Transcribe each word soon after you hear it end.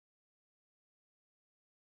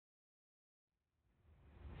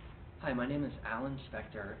Hi, my name is Alan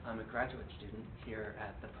Spector. I'm a graduate student here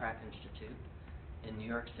at the Pratt Institute in New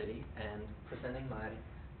York City and presenting my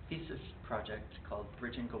thesis project called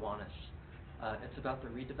Bridging Gowanus. It's about the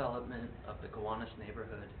redevelopment of the Gowanus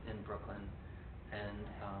neighborhood in Brooklyn,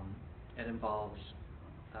 and it involves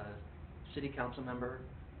a city council member,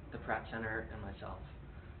 the Pratt Center, and myself.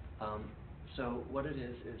 So what it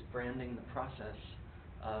is branding the process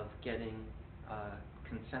of getting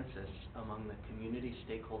consensus among the community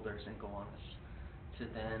stakeholders in Gowanus to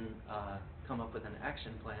then come up with an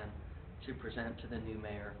action plan to present to the new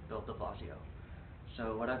mayor, Bill de Blasio.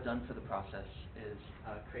 So what I've done for the process is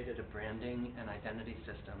created a branding and identity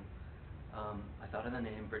system. I thought of the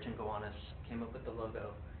name, Bridging Gowanus, came up with the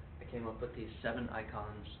logo. I came up with these 7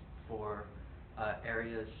 icons for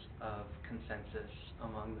areas of consensus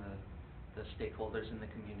among the stakeholders in the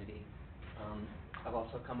community. I've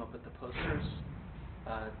also come up with the posters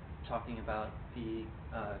talking about the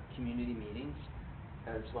community meetings,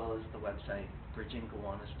 as well as the website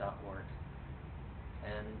bridginggowanus.org,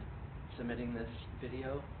 and submitting this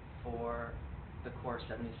video for the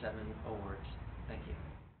Core77 awards. Thank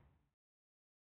you.